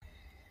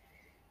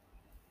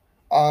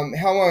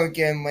Hello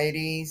again,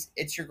 ladies.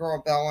 It's your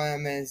girl Bella.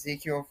 I'm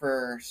Ezekiel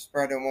for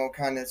Spreading Will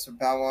Kindness of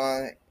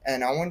Bella,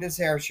 and I wanted to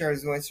say our show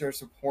is listener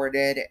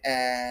supported,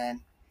 and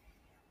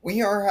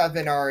we are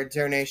having our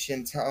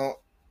donation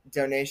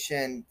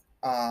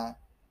uh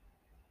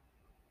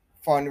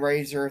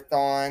fundraiser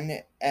thon,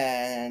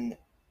 and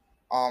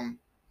um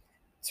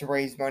to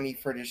raise money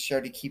for the show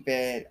to keep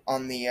it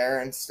on the air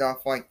and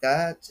stuff like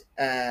that.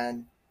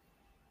 And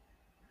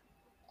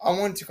I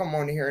wanted to come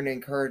on here and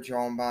encourage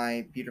all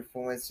my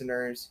beautiful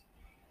listeners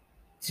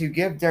to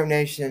give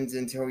donations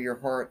until your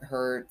heart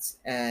hurts,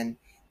 and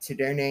to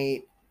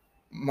donate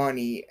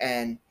money,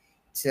 and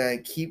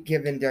to keep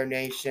giving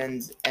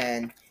donations,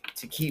 and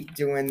to keep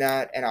doing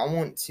that. And I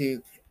want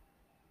to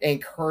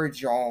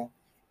encourage y'all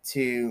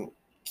to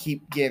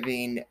keep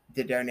giving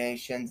the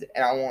donations,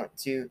 and I want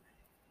to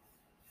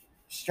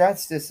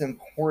stress this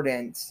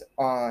importance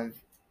of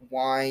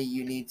why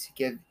you need to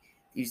give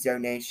these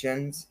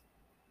donations.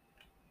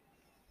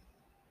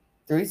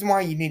 The reason why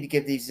you need to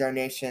give these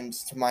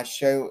donations to my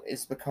show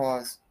is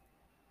because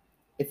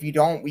if you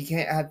don't, we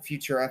can't have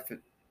future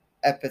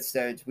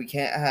episodes. We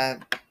can't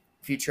have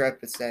future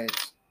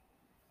episodes.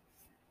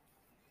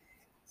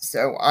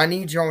 So I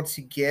need y'all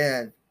to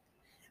give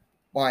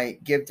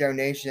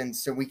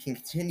donations so we can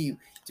continue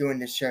doing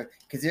this show,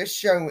 because this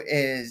show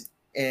is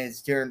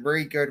doing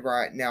very good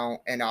right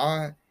now, and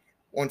I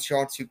want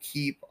y'all to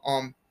keep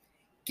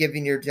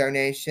giving your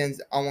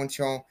donations. I want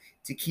y'all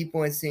to keep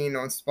listening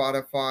on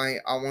Spotify.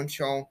 I want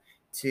y'all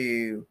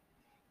to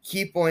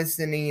keep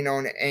listening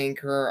on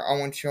Anchor. I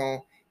want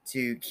y'all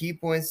to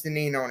keep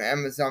listening on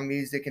Amazon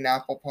Music and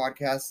Apple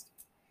Podcasts.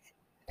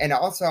 And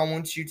also, I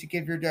want you to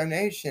give your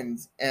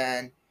donations.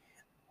 And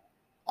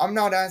I'm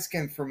not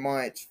asking for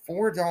much.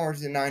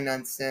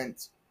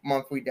 $4.99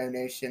 monthly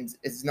donations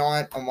is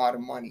not a lot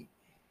of money.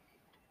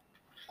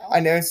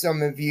 I know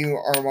some of you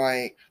are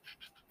like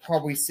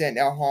probably sitting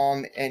at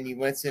home and you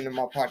listen to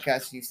my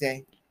podcast and you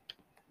say,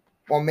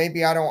 well,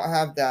 maybe I don't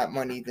have that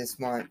money this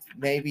month.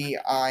 Maybe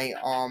I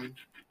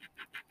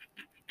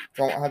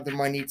don't have the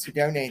money to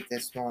donate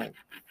this month,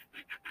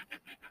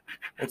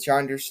 which I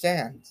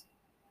understand.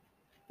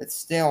 But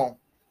still,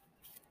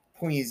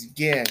 please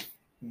give.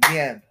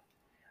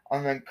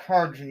 I'm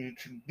encouraging you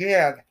to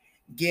give.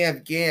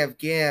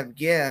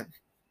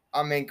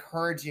 I'm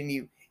encouraging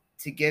you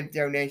to give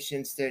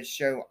donations to the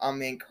show.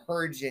 I'm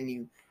encouraging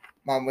you,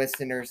 my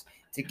listeners,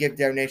 to give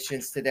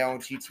donations to the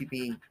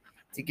LGTB,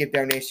 to give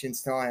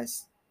donations to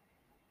us.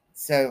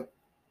 So,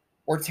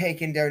 we're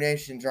taking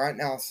donations right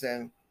now.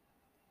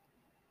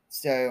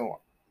 So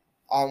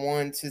I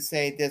want to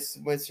say this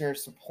listener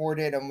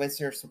supported, a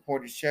listener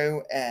supported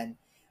show, and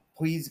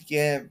please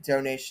give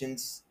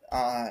donations.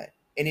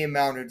 Any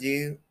amount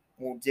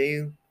will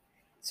do.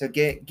 So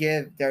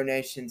give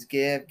donations,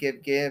 give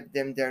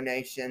them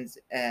donations,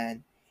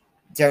 and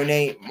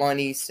donate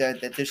money so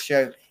that this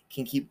show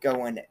can keep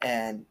going.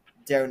 And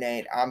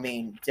donate. I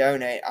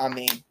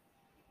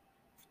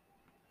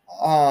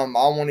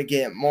want to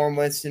get more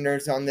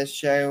listeners on this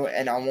show,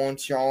 and I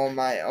want y'all,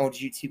 my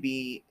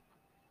LGTB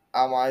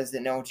allies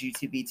and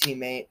LGTB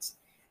teammates,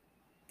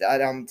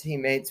 that I'm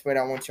teammates with.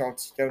 I want y'all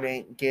to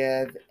donate and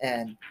give,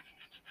 and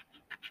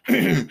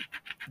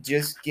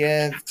just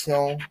give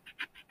till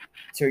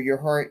your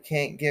heart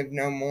can't give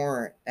no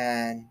more.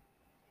 And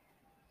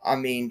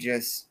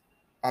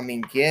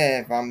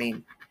give.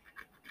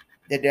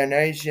 The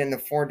donation, the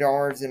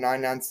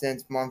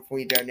 $4.99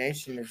 monthly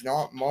donation is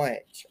not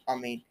much.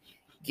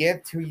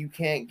 Give till you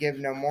can't give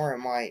no more.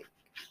 And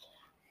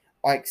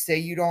like say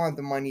you don't have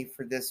the money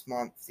for this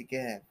month to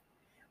give.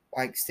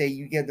 Like say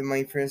you get the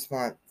money for this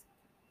month,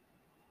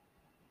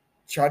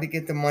 try to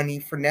get the money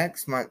for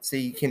next month so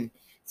you can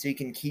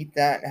keep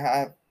that and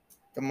have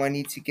the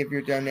money to give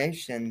your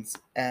donations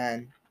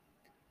and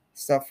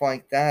stuff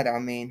like that.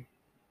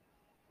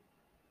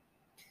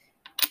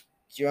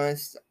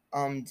 Just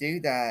do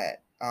that.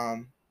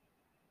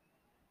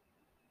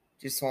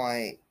 Just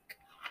like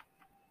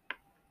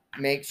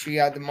make sure you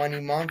have the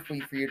money monthly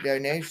for your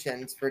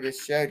donations for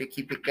this show to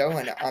keep it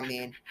going.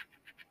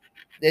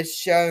 This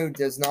show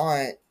does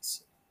not,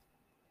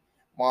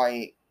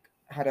 like,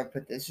 how to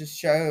put this? This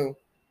show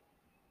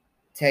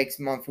takes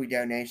monthly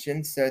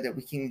donations so that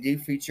we can do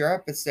future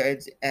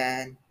episodes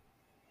and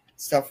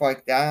stuff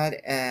like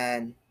that.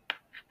 And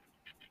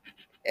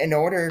in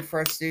order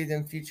for us to do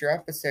them future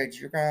episodes,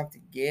 you're gonna have to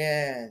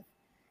give.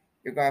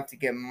 You're gonna have to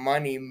give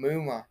money,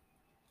 Muma.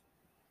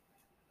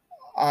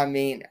 I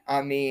mean,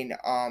 I mean,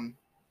 um,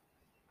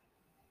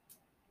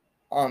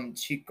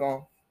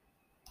 Chico,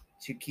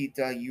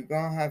 Chiquita, you're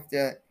gonna have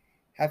to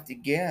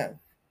give.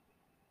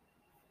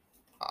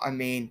 I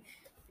mean,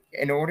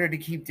 in order to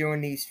keep doing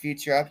these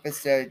future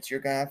episodes, you're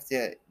gonna have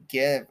to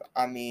give.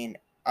 I'm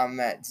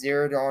at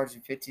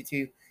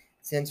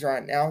 $0.52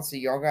 right now, so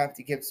y'all gonna have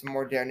to give some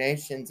more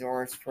donations,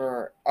 or it's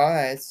for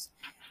us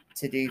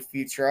to do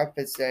future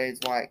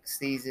episodes like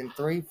season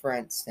 3, for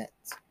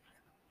instance,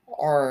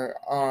 or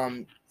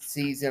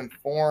season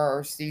 4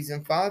 or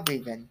season 5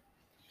 even.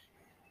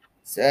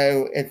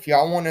 So if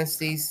y'all want to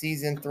see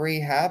season 3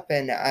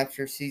 happen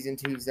after season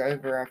 2's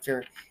over,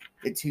 after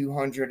the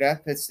 200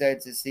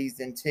 episodes of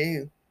season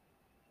 2,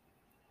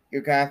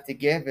 you're gonna have to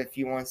give if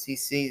you want to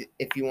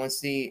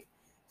see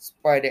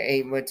Spider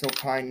A Little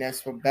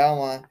Kindness with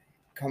Bella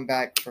come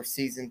back for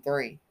season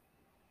 3.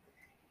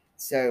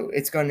 So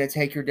it's going to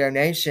take your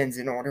donations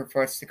in order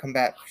for us to come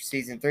back for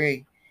season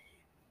 3,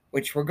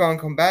 which we're going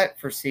to come back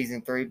for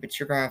season 3, but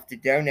you're going to have to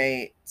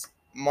donate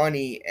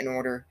money in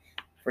order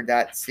for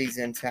that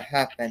season to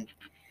happen.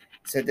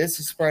 So this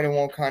is Spreading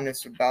One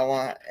Kindness with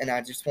Bella, and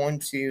I just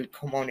wanted to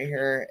come on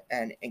here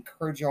and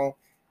encourage y'all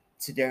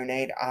to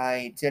donate.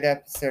 I did an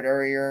episode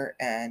earlier,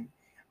 and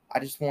I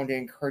just wanted to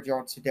encourage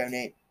y'all to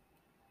donate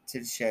to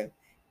the show.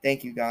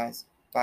 Thank you, guys.